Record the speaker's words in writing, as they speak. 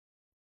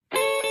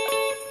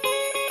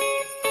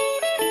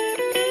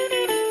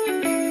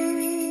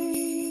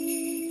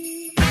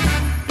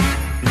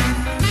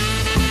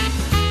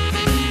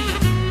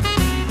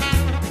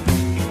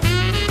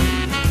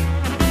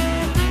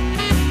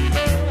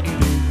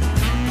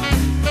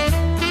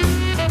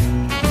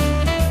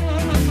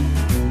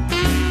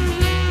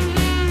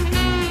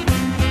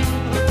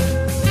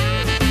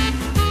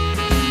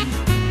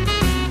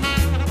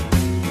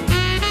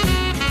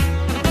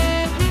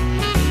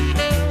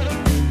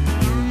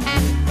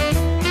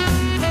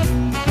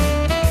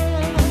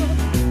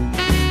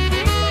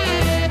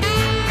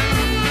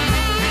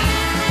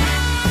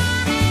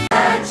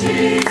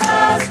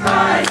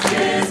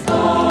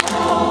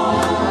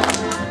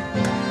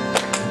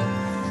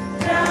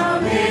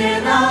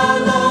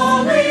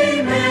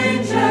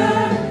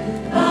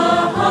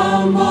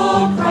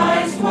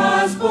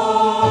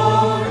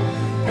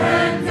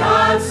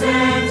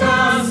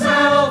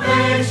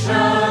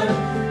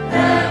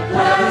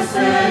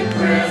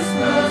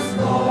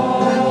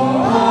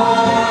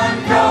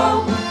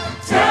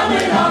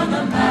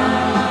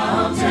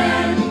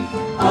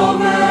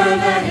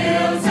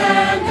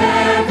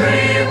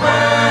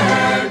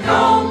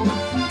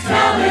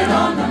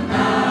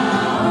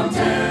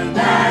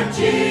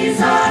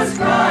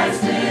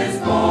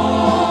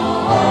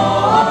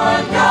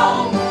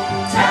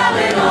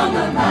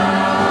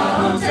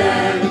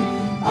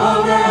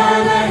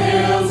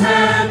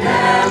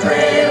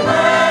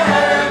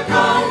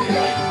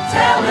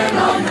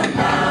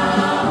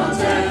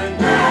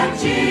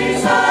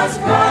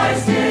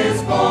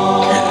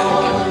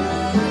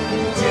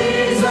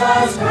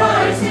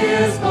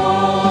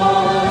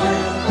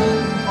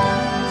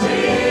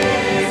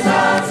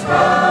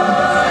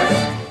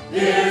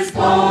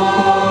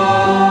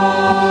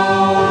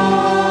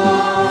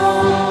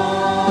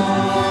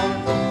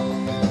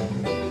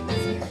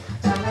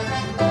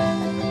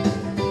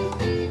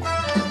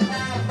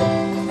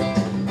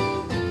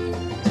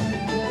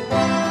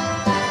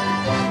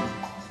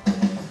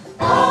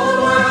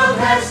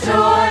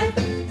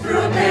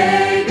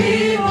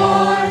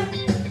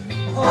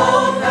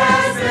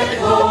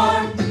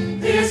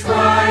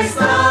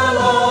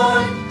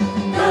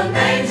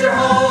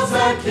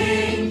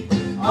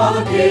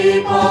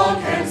people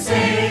can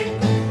sing.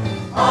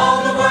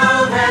 All the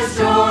world has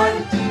joy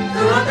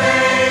through a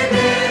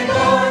baby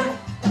born.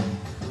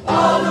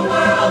 All the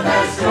world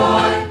has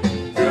joy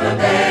through a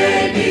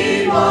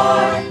baby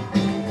born.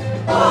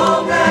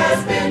 Hope has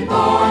been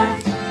born,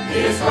 He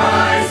is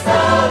Christ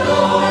the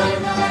Lord.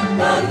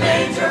 The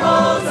manger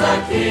holds a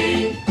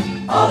King,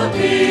 all the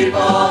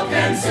people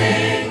can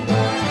sing.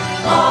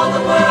 All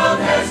the world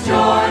has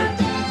joy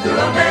through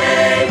a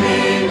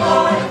baby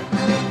born.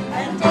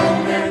 And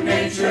home and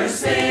nature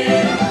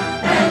sing,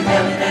 and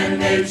heaven and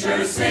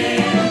nature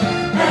sing,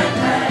 and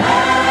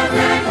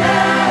heaven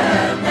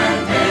and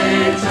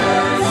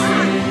nature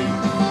sing,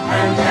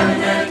 and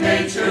heaven and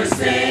nature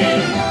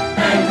sing,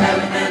 and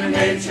heaven and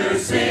nature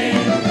sing,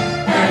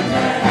 and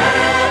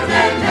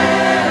heaven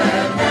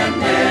and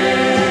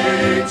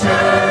nature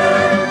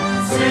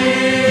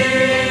sing.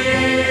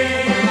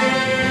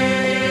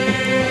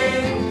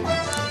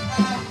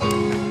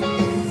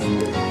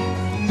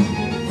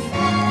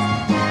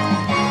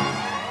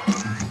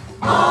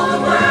 All the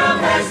world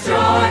has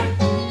joy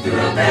through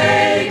a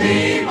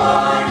baby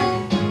born.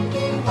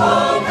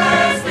 Hope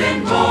has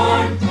been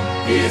born,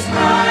 He is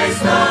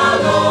Christ the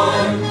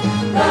Lord.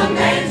 The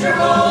manger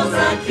holds a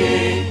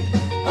King,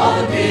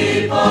 all the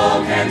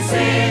people can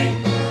sing.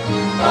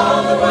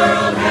 All the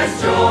world has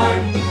joy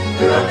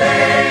through a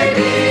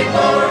baby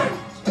born.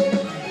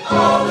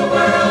 All the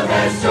world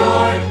has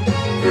joy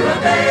through a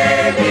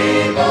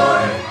baby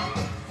born.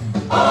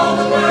 All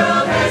the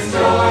world has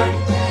joy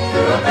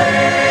through a baby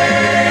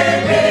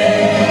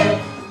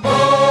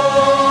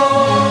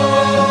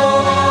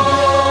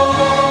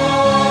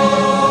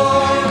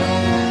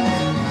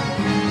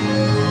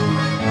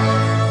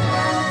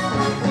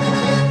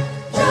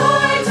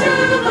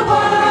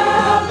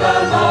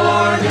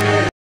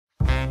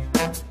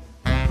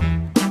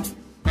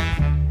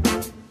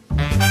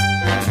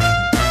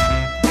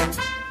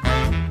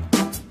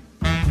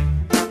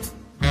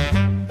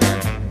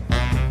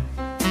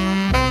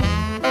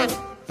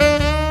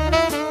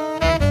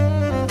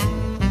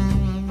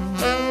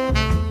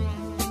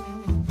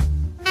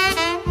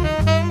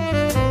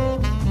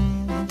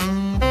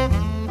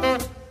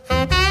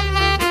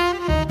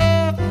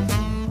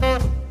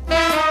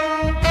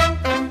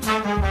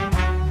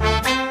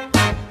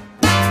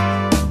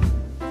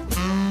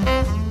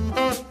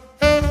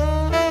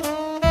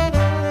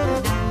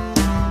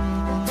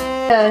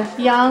A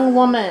young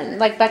woman,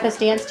 like Becca's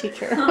dance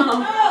teacher.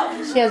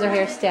 She has her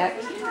hair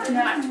stacked.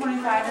 No, I'm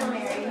 25 and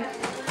married.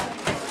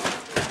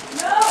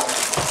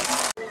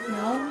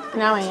 No?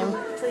 Now I am.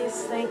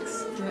 Please,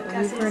 thanks.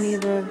 Are you for any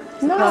of the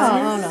No,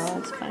 no,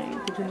 it's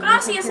fine.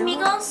 Gracias,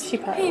 amigos. She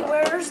probably Hey, will.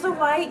 where's the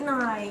white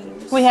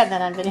knives? We had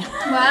that on video.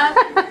 What?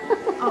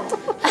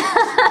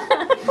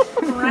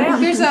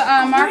 Here's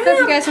a marker if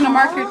you guys want to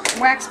mark your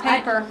wax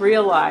paper.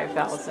 Real life,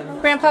 Allison.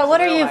 Grandpa, what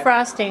are you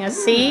frosting? A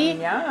C?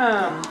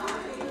 Yum.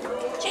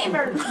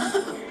 Chamber.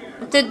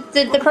 Did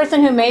the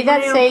person who made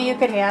that say you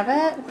could have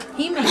it?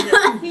 He made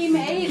it. He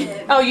made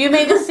it. Oh, you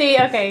made the C?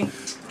 Okay.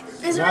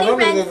 Is there Not any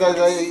only red?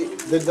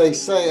 did they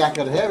say I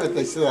could have it,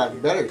 they said I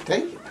better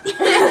take it.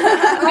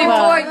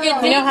 Well, you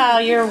know how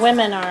your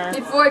women are.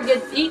 Before it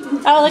gets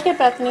eaten. Oh, look at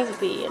Bethany's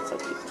bee. It's so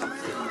cute.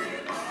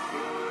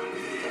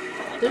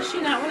 Does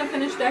she not want to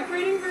finish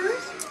decorating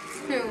hers?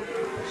 Who?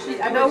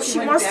 I No, bet she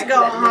went wants back to go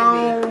that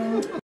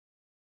baby. home.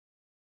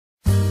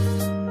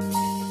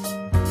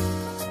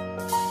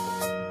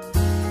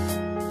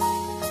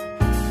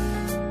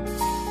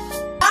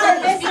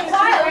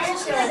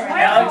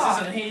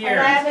 Alex isn't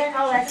here.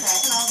 Oh,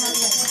 that's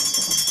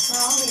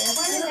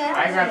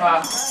Hi,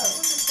 Grandpa.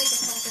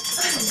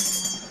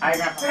 Hi,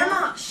 Grandpa.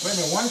 Grandma. Wait a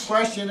minute, one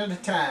question at a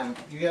time.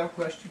 You got a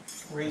question?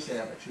 Where's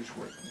Alex? Who's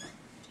working?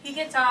 He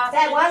gets off.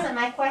 That wasn't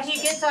my question.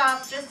 He gets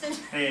off just in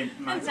Hey,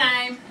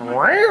 time to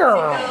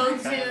Wow. go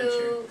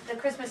to the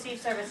Christmas Eve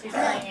service he's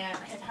playing at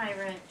High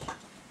Ridge.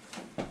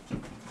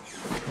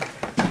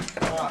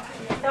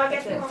 So I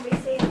guess we won't be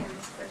seeing him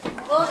this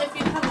Christmas. Well, if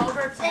you come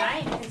over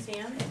tonight, you can see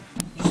him.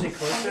 You stay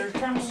closer?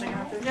 Sing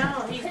out there?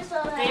 No, they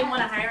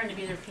want to hire him to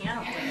be their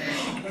piano player.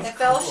 The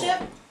fellowship?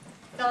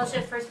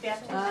 Fellowship First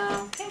Baptist.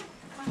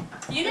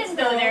 You didn't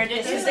go there,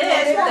 did you?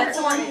 That's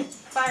the one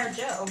fired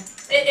Joe.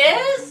 It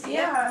is?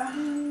 Yeah.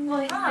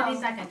 Well, but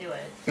he's not going to do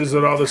it. Is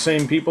it all the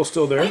same people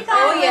still there?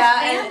 Oh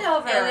yeah, And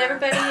over. and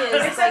everybody is.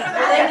 It's like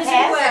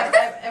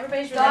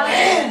everybody's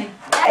really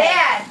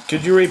Dad.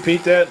 Could you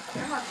repeat that?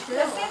 Let's do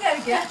that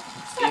again.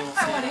 I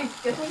want to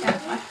get the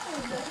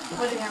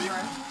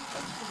camera.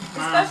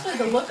 Especially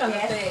the look on the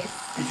face.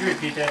 Could you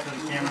repeat that for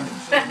the camera?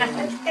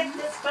 Let's get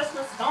this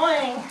Christmas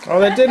going. Oh,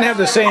 that didn't have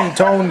the same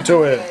tone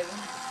to it.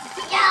 The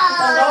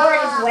Lord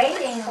is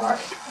waiting.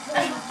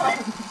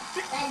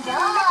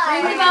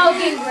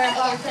 Revoking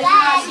Grandpa because you're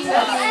not used to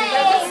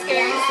that's a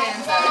scary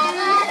Santa.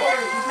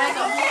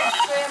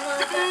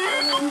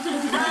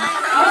 I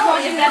was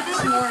watching that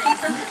this morning.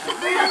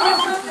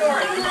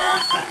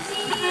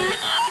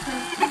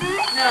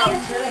 No,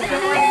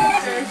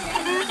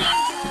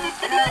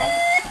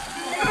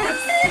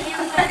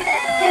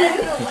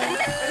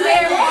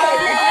 Where was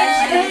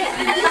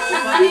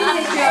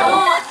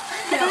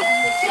I?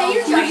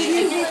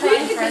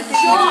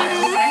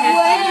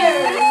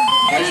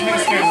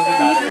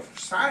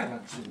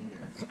 Silence in here.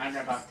 Hi,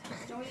 Grandpa.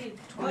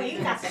 Well, you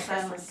got the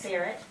Christmas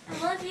spirit. I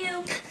love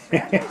you.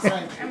 Thank you.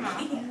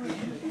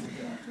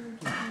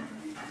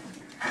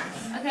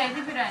 Okay, I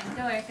think we're done.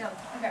 Go, Eric, go.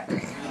 Okay.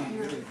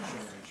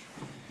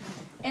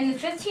 In the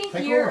 15th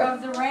Take year over.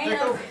 of the reign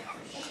Take of over.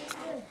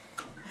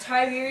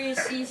 Tiberius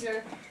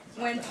Caesar,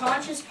 when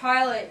Pontius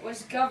Pilate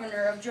was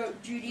governor of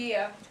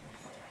Judea,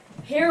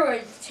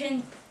 Herod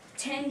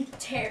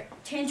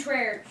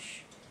Tetrarch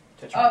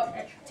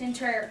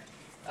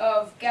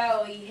of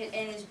Galilee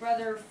and his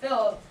brother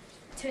Philip,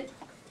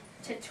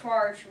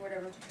 Tetrarch,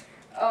 whatever,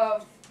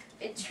 of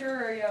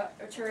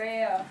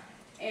Iturea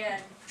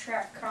and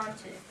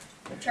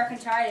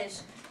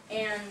Trachonitis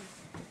and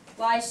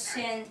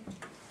Lysanias,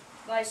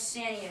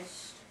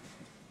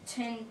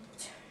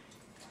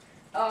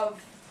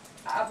 of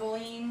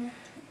Abilene,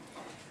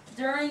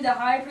 during the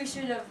high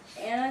priesthood of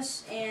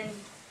Annas and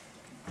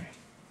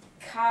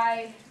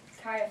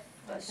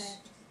Caiaphas.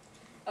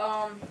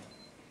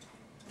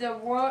 The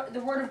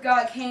word of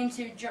God came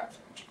to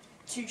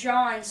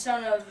John,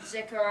 son of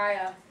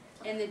Zechariah,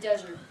 in the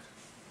desert.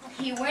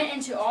 He went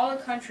into all the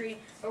country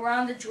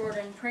around the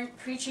Jordan,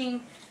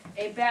 preaching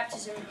a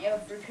baptism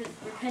of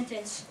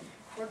repentance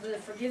for the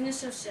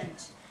forgiveness of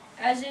sins,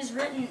 as is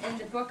written in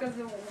the book of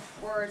the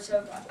words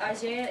of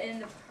Isaiah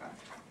and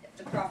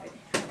the prophet.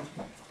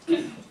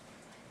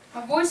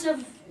 A voice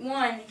of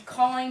one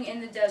calling in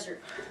the desert,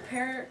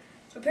 prepare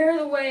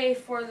the way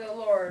for the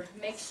Lord,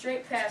 make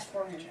straight paths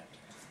for him.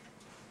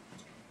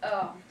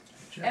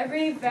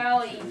 Every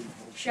valley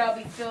shall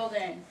be filled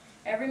in,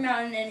 every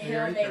mountain and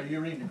hill Are you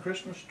reading the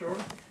Christmas story?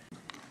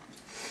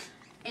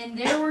 And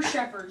there were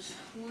shepherds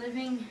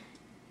living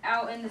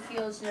out in the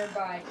fields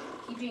nearby,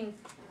 keeping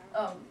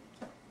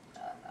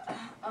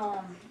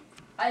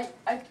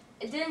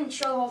it didn't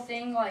show the whole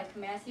thing like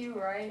Matthew,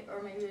 right?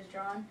 Or maybe it was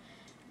John,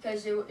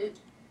 because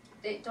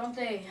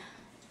they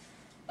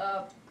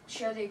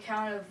share the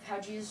account of how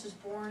Jesus was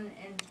born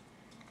in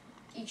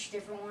each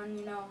different one,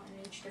 in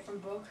each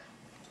different book.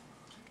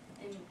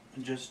 And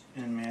Just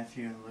in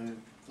Matthew and Luke.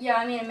 yeah,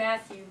 I mean in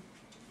Matthew,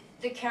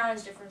 the count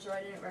is different, so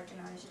I didn't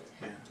recognize it.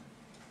 Yeah.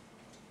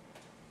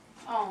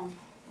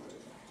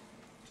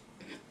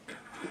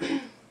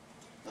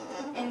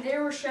 And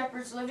there were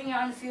shepherds living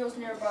out in the fields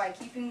nearby,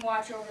 keeping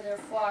watch over their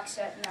flocks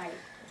at night.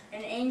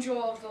 An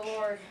angel of the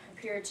Lord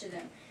appeared to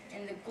them,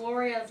 and the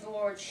glory of the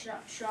Lord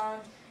shone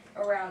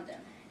around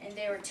them, and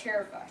they were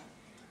terrified.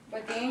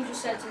 But the angel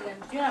said to them,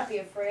 "Do not be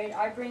afraid.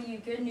 I bring you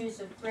good news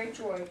of great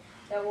joy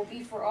that will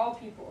be for all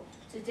people.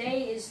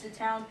 Today in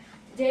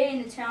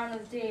the town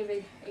of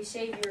David, a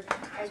Savior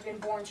has been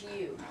born to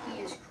you.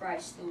 He is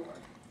Christ the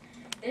Lord.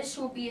 This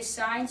will be a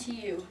sign to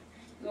you.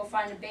 You will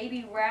find a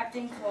baby wrapped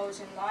in clothes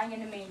and lying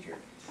in a manger."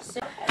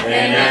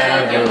 They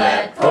never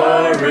let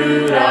poor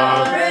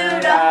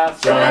Rudolph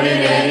join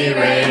in any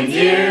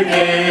reindeer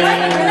game.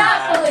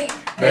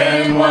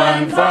 Then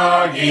one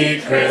foggy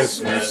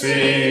Christmas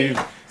Eve,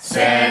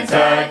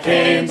 Santa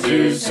came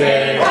to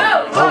say,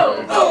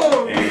 Rudolph,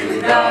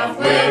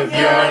 with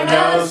your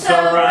nose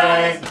so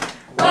bright,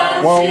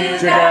 won't you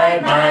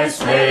guide my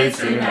sleigh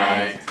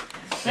tonight?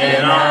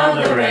 And all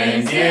the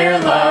reindeer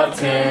loved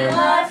him,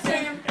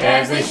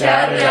 as they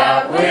shouted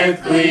out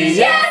with glee,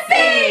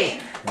 Yippee!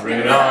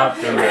 Rudolph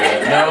the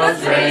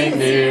red-nosed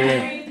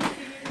reindeer,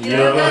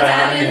 you'll go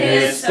down in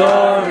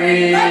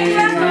history.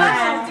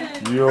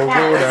 You'll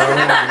go down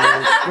in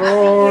history. From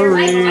cold or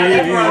is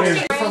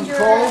it a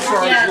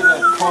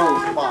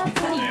cold spot?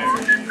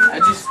 I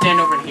just stand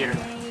over here.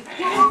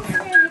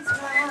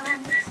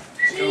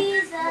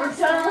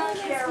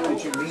 What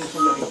you mean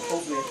somebody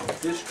told me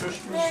this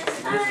Christmas?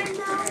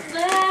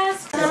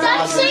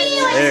 Stop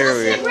singing like There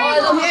we Crescent Rd.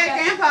 Here,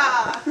 Grandpa.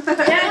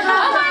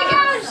 Oh my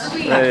gosh!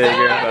 There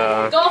you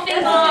go. Golfing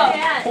club.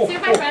 See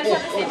if my friends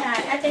have the same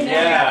hat.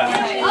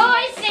 Yeah. Oh,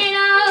 it's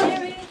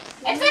Santa!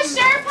 It's a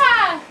Sherpa!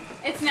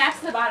 It snaps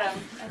to the bottom.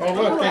 Oh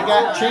look, they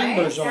got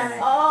chambers on it.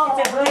 Oh,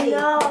 it's a hoodie.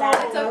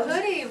 It's a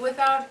hoodie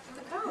without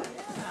the coat.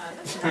 Yeah,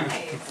 that's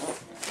nice.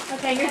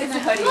 Okay, you're just a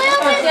Look, hoodie.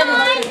 it's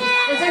mine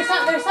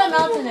There's something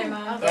else in there,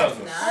 Mom. That's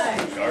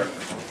nice.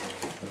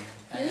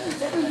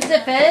 Does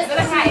it fit? Is it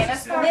a hat?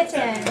 That's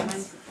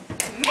Mittens.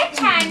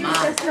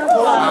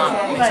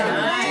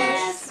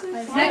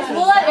 Next,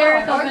 we'll let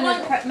Eric open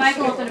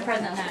Michael open a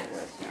present next.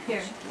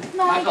 Here.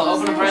 Michael,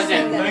 open a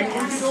present.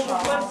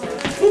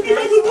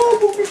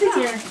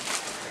 Here.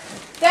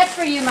 That's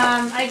for you,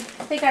 Mom. I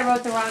think I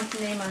wrote the wrong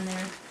name on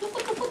there.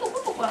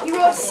 You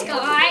wrote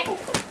Scott.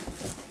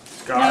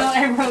 No,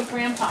 I wrote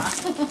Grandpa.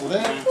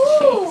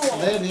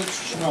 Then it's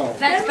snow.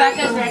 That's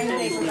Becca's writing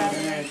paper, brother.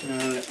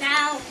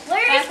 Now,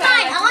 where is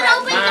mine? I want to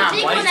open the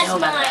big one that's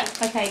mine.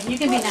 Okay, you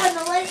can be next.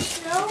 Want to let it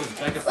snow?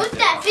 Look,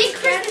 that big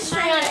Christmas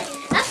tree on it.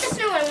 That's the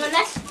snowing one.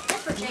 That's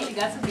for Jake. You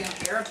got something on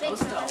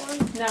Aeropost though.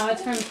 No,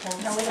 it's from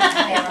Coles. No, we don't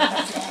have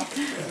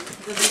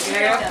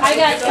I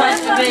got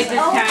such a big this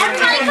time.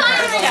 Everybody come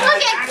and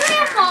look at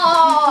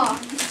Grandpa.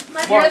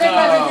 Your other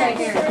present's right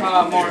here.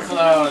 More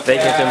clothes. They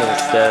get them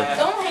instead.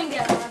 Don't hang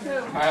down.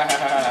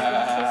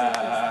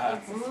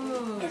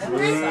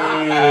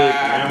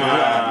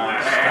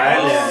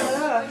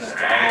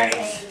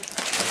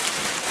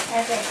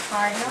 As a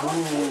cardinal.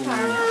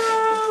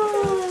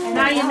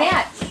 Now you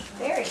match.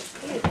 Very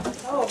cute.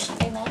 Oh,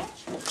 they match?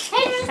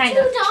 Hey, there's Kind $2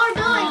 of.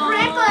 bill in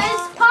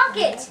Grandpa's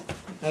pocket.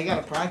 I got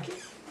a pocket.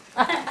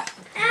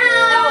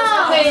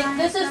 Ow. Okay,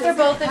 this is for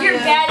both of you. You're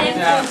bad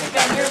influence,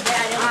 Ben. You're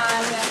bad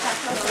influence.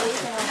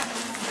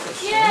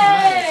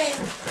 Yay!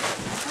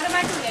 What am I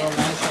So doing?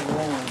 nice and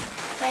warm.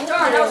 Thank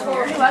Darn, that was you.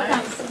 horrible. You're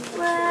welcome.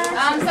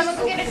 Someone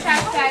go get a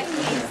trash bag,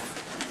 please.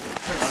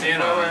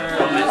 Santa.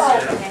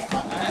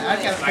 I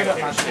gotta put up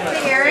my stuff.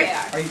 Hey, Eric,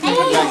 Are you Hey,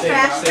 keeping that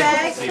trash there?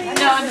 bag.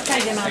 No, I'm just trying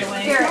to get them out of the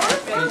way. Here.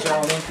 These are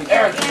all empty.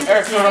 Eric,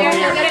 come over Here,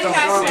 here. go get a Don't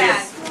trash throw bag.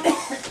 this.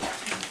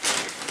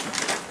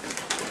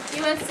 You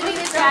want to see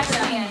the trash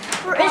can?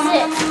 Where is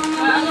it?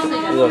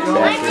 You look You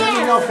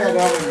sexy. know if that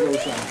oven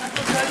goes on.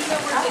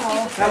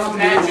 That's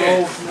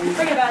magic.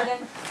 Bring it back then.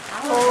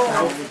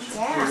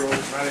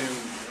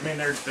 I mean,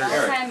 they're All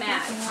time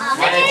match.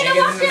 Why did you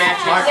give them the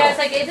matches? Yes,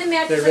 I gave them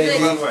match They're because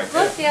ready. it,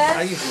 look, I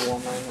yeah, usually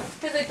warm mine up.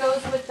 because it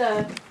goes with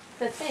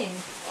the thing.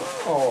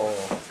 Oh.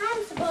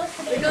 I'm supposed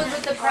to be. It goes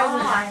with the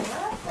present.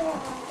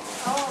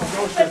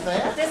 Goes with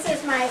that? This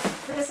is my.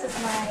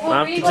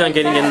 Mom keeps on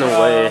getting in the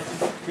way.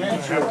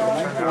 Grandchildren,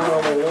 they go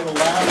a little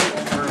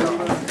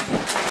louder.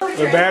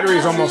 The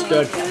battery's almost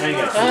dead. I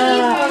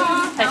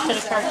should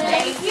have parked it.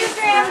 Thank you,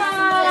 Grandma.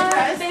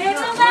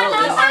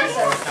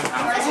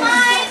 It's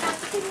mine.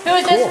 Who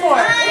is this for?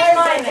 It's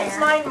mine. It's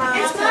mine, Mom.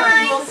 It's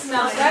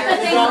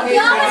mine.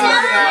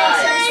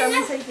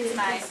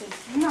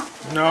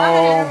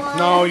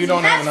 No, you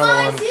don't have That's another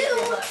mine one.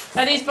 too.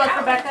 Are these both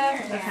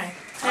Rebecca? Okay.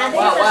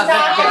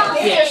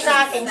 These are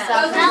stocking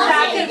stuff. Those are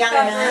stocking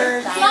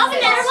stuffers. Love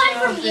another one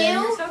from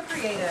you. So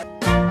creative.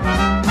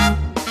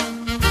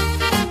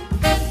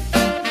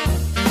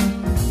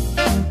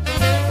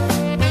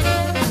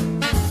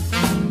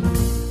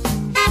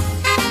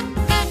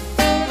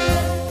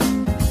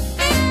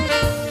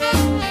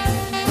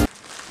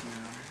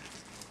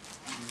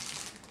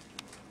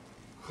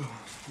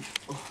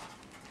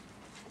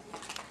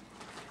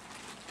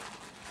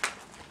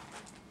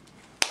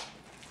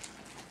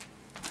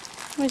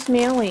 Where's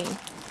Millie?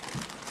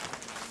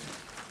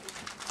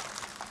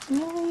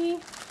 Millie,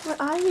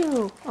 where are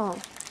you? Oh.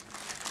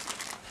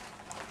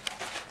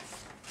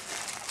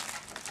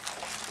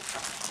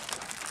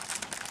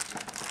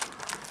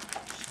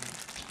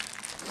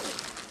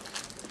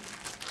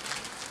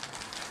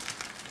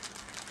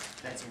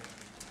 That's her.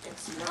 It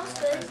smells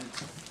good.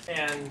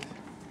 And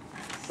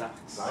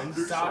socks.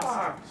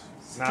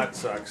 Not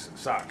sucks,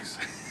 socks.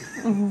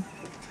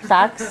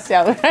 Socks?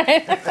 Yeah,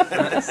 right.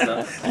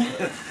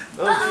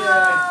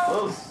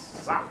 Those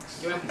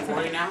socks. You have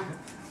 40 now?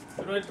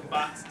 What do I do the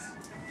boxes?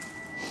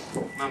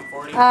 Mom,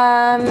 40?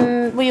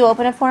 Will you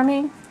open it for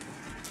me?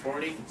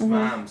 40? It's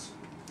Mom's.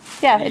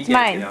 Yeah, You it's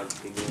gotta mine. get out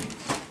the beginning.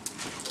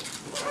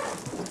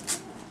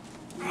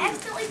 I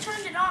accidentally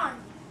turned it on.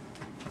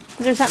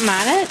 Is there something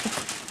on it?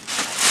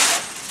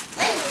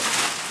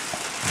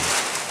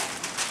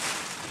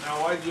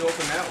 Now, why'd you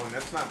open that one?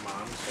 That's not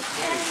Mom's.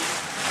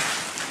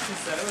 She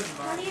said it was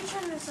How mom. do you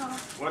turn this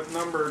off? What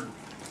number?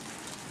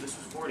 This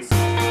was 40.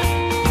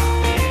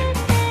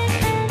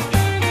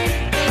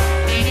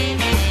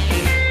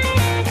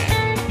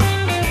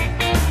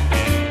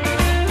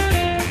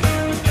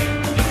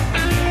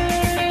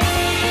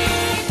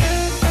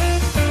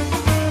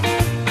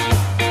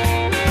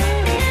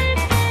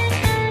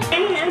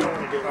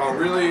 Oh,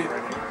 really?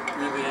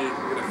 Really?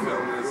 You're gonna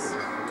film this?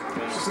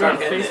 Start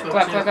Facebook.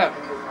 Clap.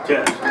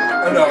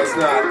 Oh, no, it's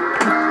not.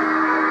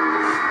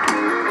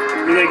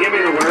 You gonna give me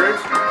the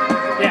words?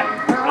 Yeah.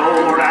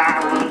 Lord, I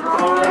was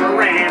born a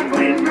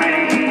rambling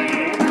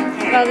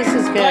man. Oh, this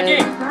is good.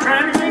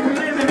 Trying to make a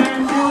living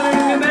and doing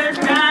the best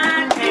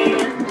I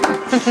can.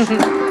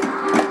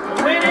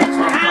 When it's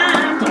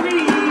time to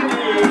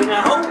leave it, I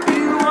hope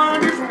you Your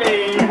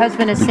understand.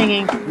 husband is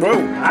singing. Whoa.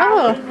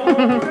 Oh.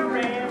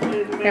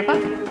 Rambling Grandpa?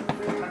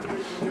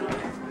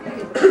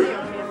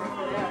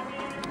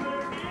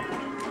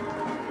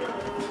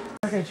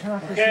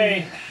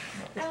 Okay.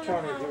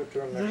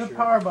 There's a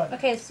power button.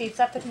 Okay, Steve,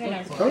 stop touching your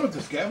nose. Go with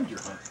the scavenger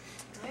hunt.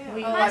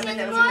 We Oh, I bet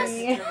that was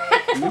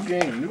a New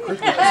game, new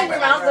Christmas. Your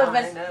mouth's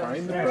open.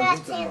 Find the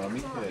presents that Mommy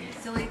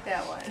hid. Delete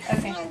that one.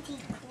 Okay.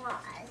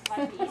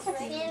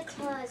 Santa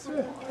Claus.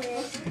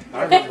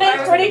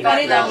 That's pretty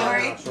funny though.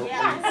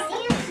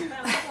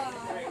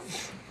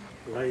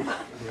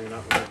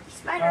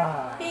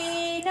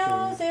 He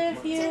knows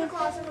if you. Santa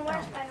Claus and the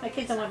White Spider. My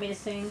kids don't want me to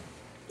sing.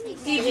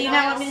 Steve, do you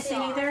not want me to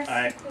sing either?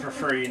 I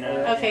prefer you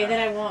know. Okay, then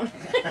I won't.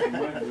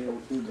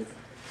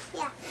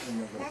 Yeah,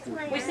 that's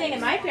my. We sing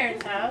in my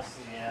parents' house.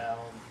 Yeah,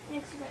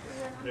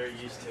 they're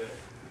used to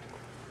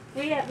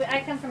it.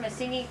 I come from a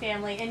singing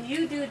family, and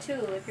you do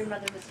too if your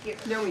mother was here.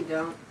 No, we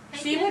don't.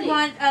 She would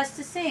want us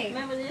to sing.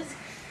 Remember this?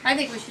 I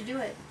think we should do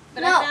it.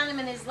 But No. I found him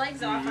and his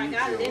legs off. I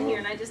got it in here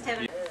and I just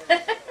haven't.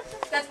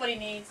 That's what he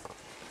needs.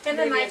 Him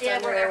and my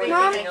dad were everything.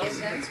 Mom. I guess.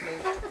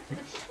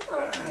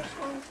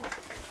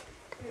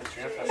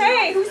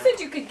 Hey, who said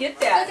you could get Oh,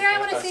 that? there, I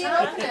want to see it.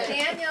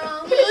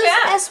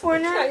 It's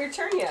Werner? not your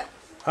turn yet.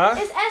 Huh?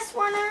 Is S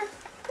Werner?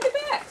 Put it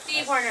back.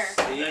 Steve Werner.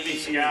 That'd be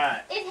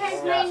Scott. It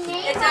has my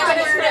name It's on not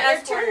It's it.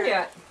 not your turn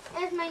yet. It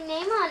has my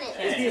name on it.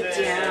 Get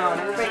down.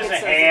 Everybody This is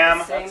gets a those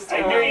ham. at the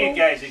same I knew you time.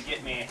 guys would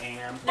get me a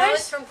ham. No,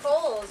 it's from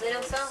Kohl's. They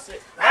don't sell.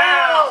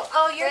 Ow!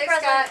 Oh, your Thanks,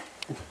 present.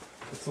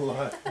 It's a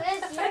lot.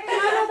 Where's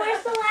yours?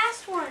 Where's the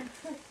last one?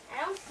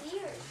 I don't see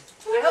yours.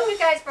 I hope you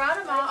guys brought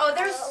them all. Oh,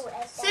 there's Oh,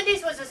 S.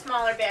 Cindy's was a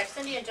smaller bag.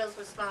 Cindy and Jill's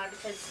was smaller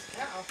because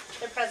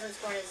their presents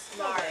weren't as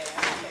large.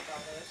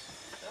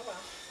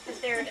 Because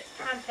they're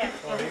compact.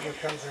 Well, it even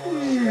comes in one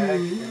of those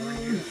bags you can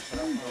reuse.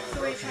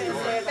 What are you trying to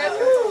say about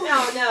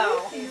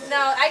No.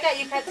 No, I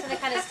got you cut something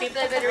kind of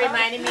stupid, but it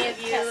reminded me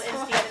of you and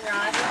Steve and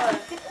Ross.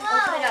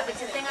 Open it up. It's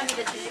a thing on me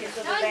that you should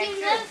go No, I back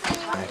didn't through.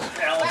 notice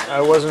anyone.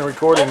 I wasn't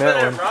recording Open that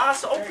it, one.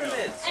 Ross. Open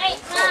it. Hey,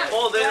 Mom.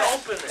 Oh, then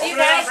open it. Do you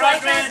Open it guys up,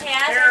 like Rossman. those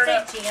hats? Tear it I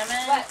up. say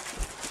jamming.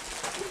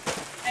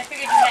 I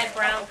figured you had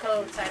brown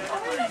coats. I don't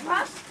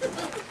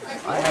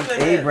know. I have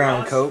a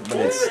brown coat, but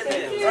it's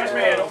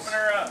Rossman, open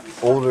her up.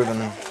 older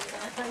than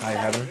I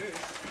have them.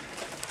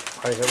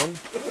 I have them.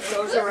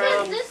 Goes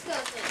around, This goes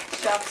in.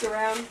 shops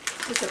around.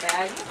 Just a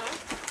bag.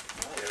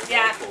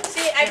 Yeah.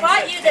 See, I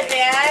bought you the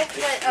bag,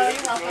 but oh,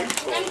 you're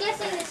welcome. I'm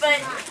guessing this But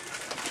is not.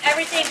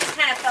 everything just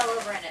kind of fell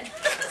over in it.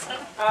 So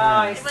Oh,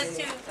 I it was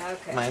see. too.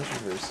 Okay. Mine's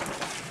reversed.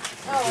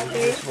 Oh,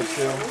 Reversible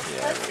too.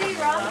 let's see,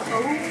 Rob.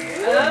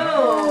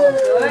 Oh,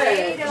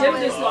 good. Jim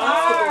just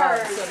lost the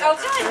board, so Oh,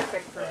 that's good.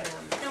 perfect for him.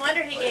 No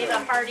wonder he gave a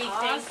hearty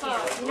thank you.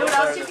 You know what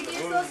else you could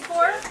use those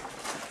for?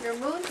 Your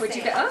moon What'd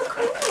you stand. get? Oh,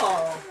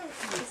 cool.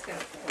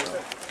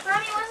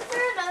 Mommy, wasn't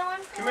there another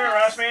one for Come here,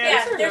 us? Rossman.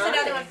 Yeah, there's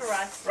another one for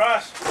Russ.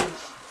 Ross.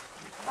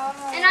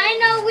 And I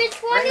know which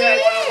one Bring it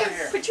that one over is.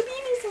 here. Put your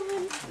beanies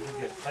on.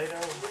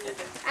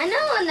 I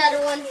know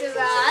another one for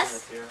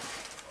us.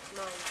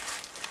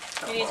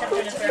 You need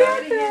something to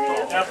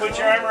throw. Now put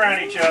your arm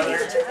around each other.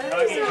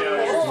 Hug each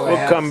other.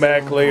 We'll come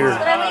back later.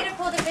 But I want you to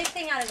pull the big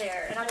thing out of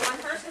there. And I'm one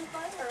person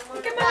play or one?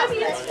 Look at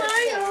Mommy and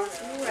smile.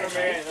 Oh,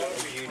 man, that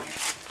would be huge.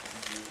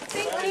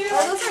 Thank you.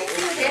 Oh, those are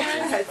cute.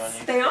 Yes,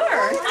 they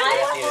are.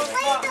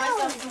 bought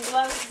myself some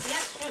gloves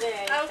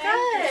yesterday. Oh,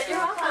 good. You're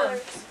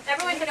welcome.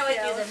 Everyone can always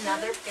use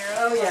another pair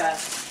of Oh, yeah.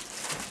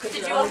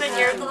 Did you open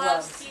your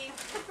gloves, Steve?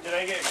 Did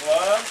I get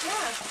gloves?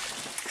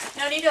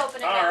 Yeah. No need to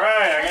open it now. All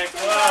right, I got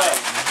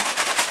gloves.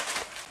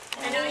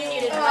 I know you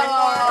needed one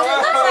more. It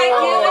looks like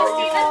you and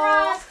Steve and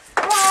Ross.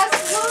 Ross,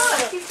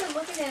 look. He's been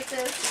looking at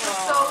this for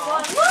so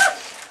long. Look.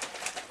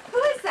 Who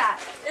is that?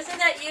 Isn't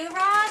that you,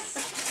 Ross?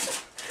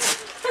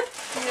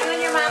 You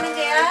and your mom and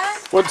dad?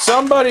 Would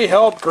somebody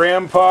help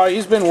Grandpa?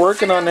 He's been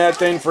working on that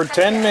thing for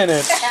 10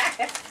 minutes.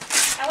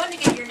 I wanted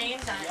to get your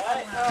names on it.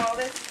 Oh,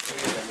 this.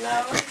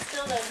 No, it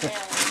still doesn't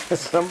have.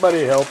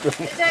 Somebody help him.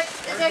 Is that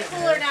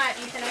cool or not,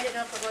 Ethan? I didn't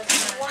know if it was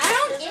or Well, not. I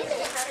don't get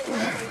it.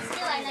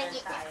 Still, I like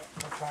it.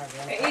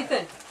 Hey,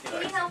 Ethan.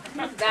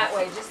 That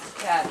way, just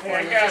a tad. Hey, I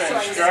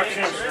got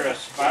instructions for a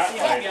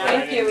spotlight.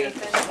 Thank you,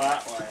 Ethan.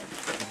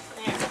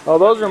 Spotlight. Oh,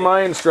 those are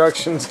my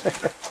instructions.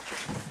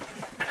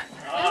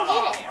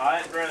 Oh,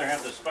 I'd rather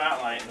have the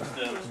spotlight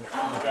instead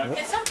of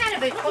It's some kind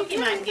of a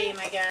Pokemon game,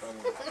 I guess.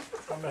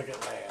 I'll make it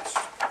last.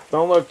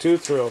 Don't look too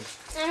thrilled.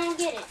 I don't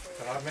get it.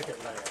 But I'll make it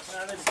last.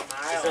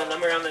 It's a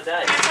number on the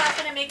dice. I'm not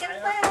going to make it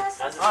last.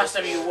 That's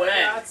awesome, you win.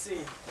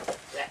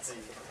 That's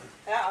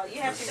Oh,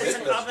 you have to Where's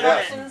do the some stuff?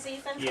 options,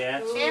 Ethan?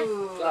 Yeah.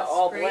 Ooh,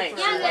 all great blank. for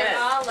Yeah, you. they're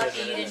Oh, lucky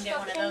you didn't get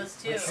one of those,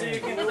 too. So you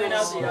can clean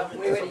out the oven.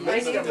 We would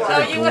have used them. Oh,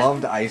 you would,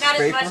 Gloved ice not as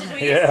scraper? much as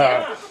we used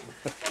Yeah. to.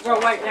 Well,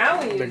 right now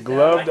we use The them.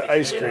 gloved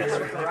ice In cream.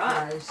 our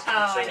garage.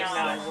 Oh,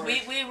 I know.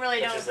 We really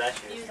don't use our...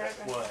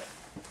 What?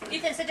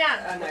 Ethan, sit down.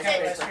 Oh, no,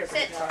 Sit.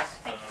 Sit.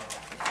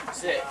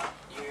 Sit.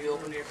 You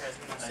open your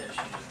present and sit.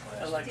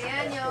 I like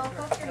Daniel,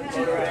 poke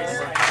your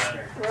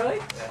head. Really?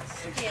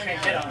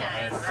 Daniel,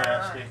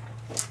 nice.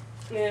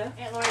 Yeah.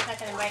 Aunt Lori's not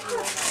going to invite you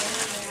over.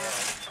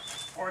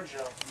 Or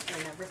Joe.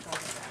 I never thought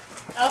of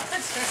that. Oh,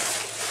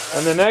 that's right.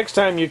 And the next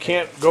time you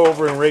can't go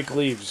over and rake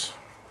leaves.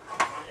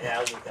 Yeah,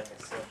 I'll get that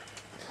next up.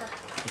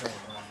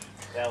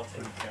 That'll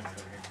take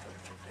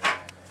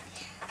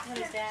What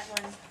is that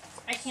one?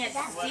 I can't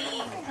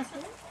see.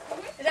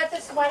 Is that the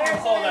sweater?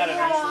 Hold that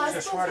in.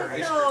 It's a sweater.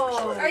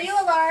 No. Are you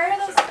a large?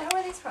 Who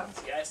are these from?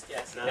 Yes,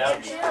 yes.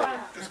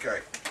 This guy.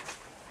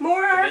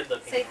 More.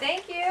 Say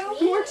thank you.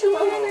 More to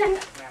open.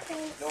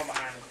 Go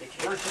behind the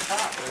picture. Where's the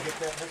top? Did I get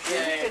that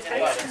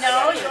picture?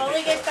 No, you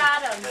only get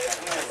bottoms.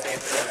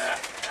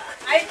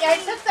 I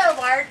took the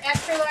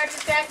extra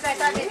larges back because I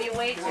thought they'd be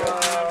way too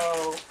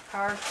long.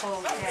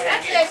 Powerful.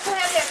 Actually, I still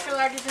have the extra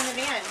larges in the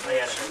van.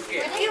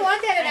 If you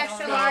want that an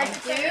extra large,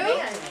 it's in the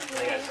van.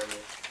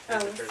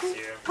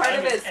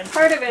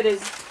 Part of it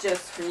is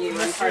just for you.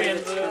 And part of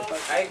it's for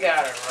us. I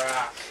got a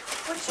rock.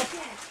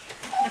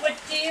 But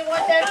do you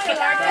want that extra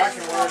I large?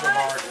 can wear the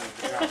margin.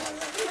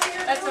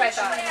 That's what I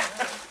thought.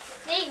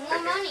 Hey,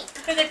 more money.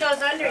 Because it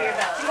goes under your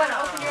belt. You want to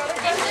open your other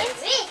I'm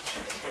rich.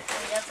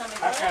 That's something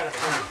I've got a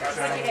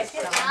pretty You guys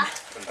get them.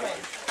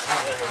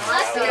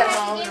 Let's We have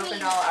all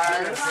open all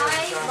ours.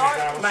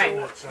 Mine.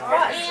 And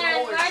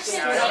March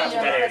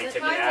Better to take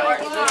it out.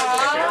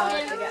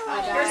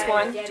 this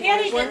one.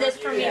 Patty did this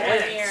for me 1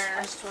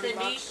 year.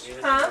 Sydney.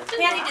 Huh?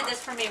 Patty did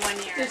this for me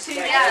 1 year. Did she?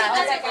 Yeah,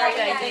 that's a great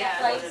idea.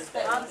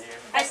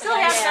 I still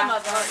have some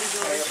of them.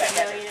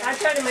 I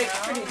try to make it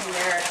pretty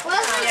generic.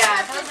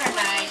 Yeah, those are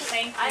nice.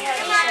 Thank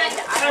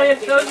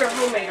you. Those are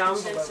homemade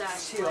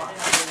envelopes too. Are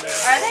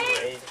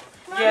they?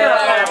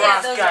 Yeah,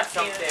 Ross those got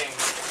are cute. something.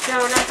 No,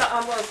 not the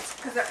envelopes,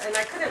 and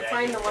I couldn't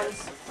find the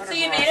ones. So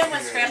you made them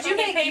with scrapbooking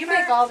paper? You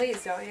make all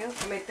these, don't you?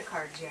 I make the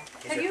cards, yeah.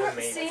 Have you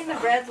seen the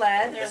Red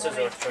Lead? This is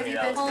worth Have you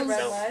been to the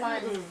Red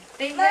 $20. Lead?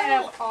 They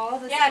have all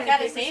the. Yeah, I've got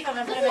to save them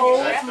and put them in Oh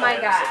the scrapbook. my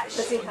gosh.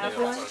 Does he have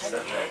one?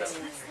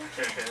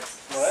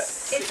 What?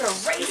 It's a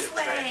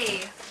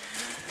raceway.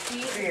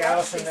 Yeah,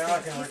 also now I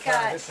can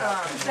record this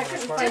out.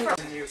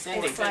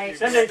 Cindy. It's like.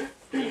 Cindy.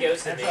 Here you go,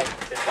 Cindy. Fun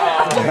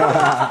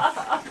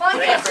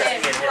Merry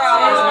kitchen.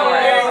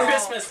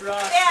 Christmas,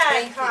 Ross. Yeah,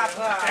 I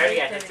already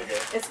got hit today.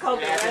 It's called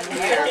the Red Lead.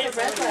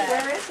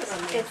 Where is it?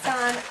 It's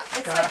on.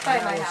 It's like by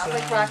my house,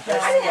 like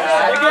Rockville.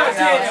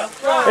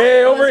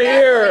 Hey, over Put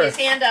here. his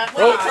hand up.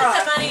 Well, you took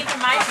the money from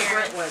my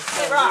parents.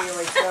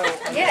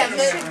 Yeah, but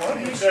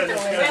you should go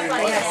in.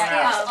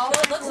 Yeah. Oh,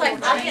 it looks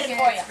like I'll get it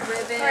for you.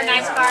 For a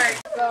nice card.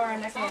 Go our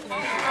next one.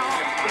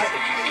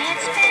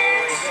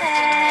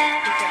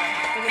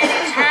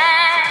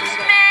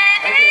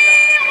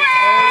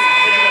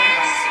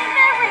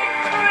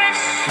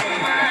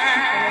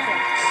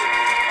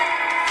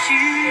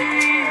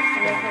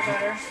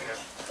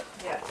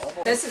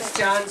 This is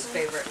John's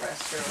favorite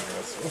restaurant.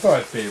 What's our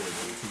favorite?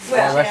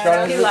 Well,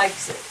 restaurant he is it?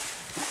 likes it.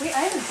 Wait, I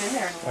haven't been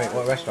there in a while. Wait,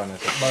 what restaurant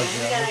is it?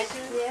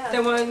 Yeah.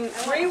 The one,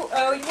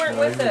 oh, you weren't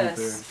with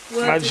us.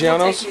 We'll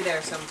Maggiano's? take you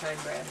there sometime,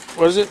 Brad.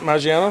 Was it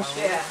Maggiano's?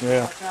 Yeah.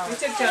 Yeah. We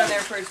took John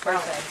there for his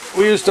birthday.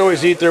 We used to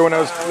always eat there when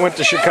I went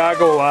to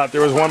Chicago a lot.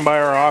 There was one by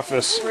our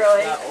office.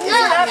 Really?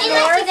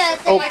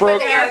 Oak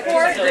Brook.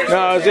 Airport?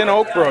 No, it was in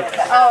Oak Brook.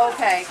 Oh,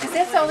 okay. Because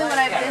that's the only one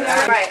I've been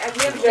to. Right.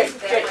 We haven't been to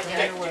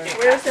that one yet.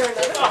 Where's there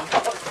another one?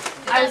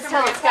 I was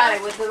telling Scott I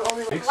was the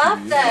only one.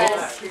 Love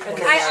this.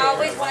 I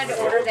always wanted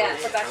to order that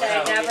for Becca.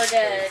 I never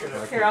did.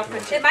 Here, I'll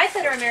put you. It might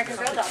fit her American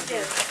Girl doll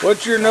too.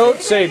 What's your note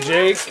say,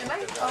 Jake?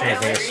 I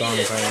think a song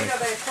playing.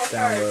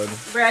 Download.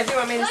 Brad, do you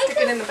want me to stick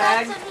it in the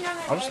bag?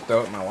 I'll just throw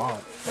it in my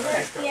wallet.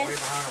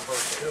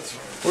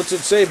 What's it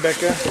say,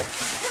 Becca?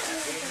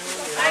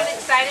 I'm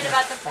excited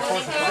about the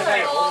floating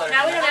table.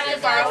 Now we don't have to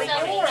borrow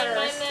yours.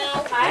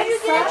 I'm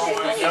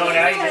excited. No,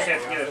 now you just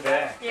have to give it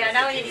back. Yeah,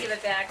 now we need to give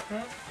it back.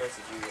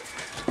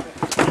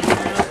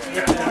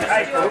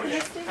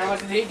 How much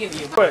did he give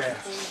you? What?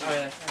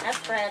 That's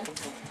Fred.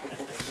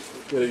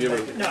 Gotta give it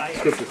a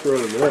script to throw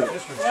in a minute.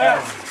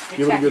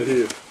 Give it a good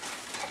hit.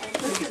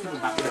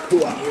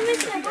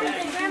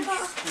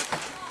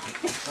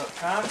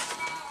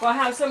 Well, I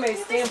have so many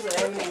stamps that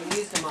I haven't even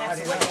used them all.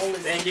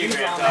 Thank you, Use all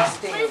Grandpa. my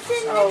stamps.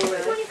 Oh,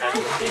 really?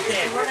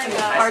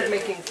 Hard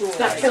making cool.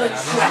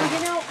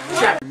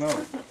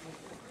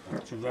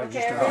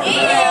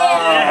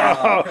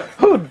 Oh,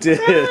 who did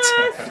it?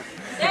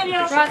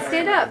 Daniel. Rod,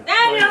 stand up.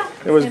 Daniel.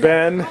 It was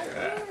Ben.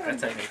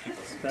 That's how you make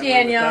people spend.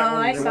 Daniel,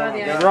 I saw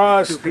that.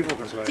 Ross.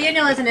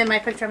 Daniel isn't in my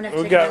picture. I'm gonna have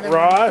to We take got another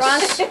one.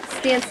 Ross. Ross,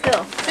 stand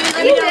still. So let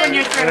me know when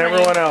you're And through.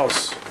 everyone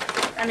else.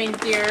 I mean,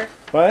 dear.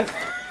 What?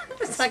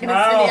 Just talking to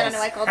Cindy. I don't know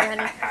why I called you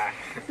honey.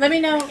 Let me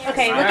know.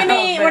 Okay, look at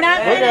me. We're not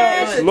Look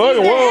finished. out. Look,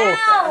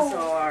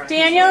 whoa.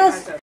 Daniel's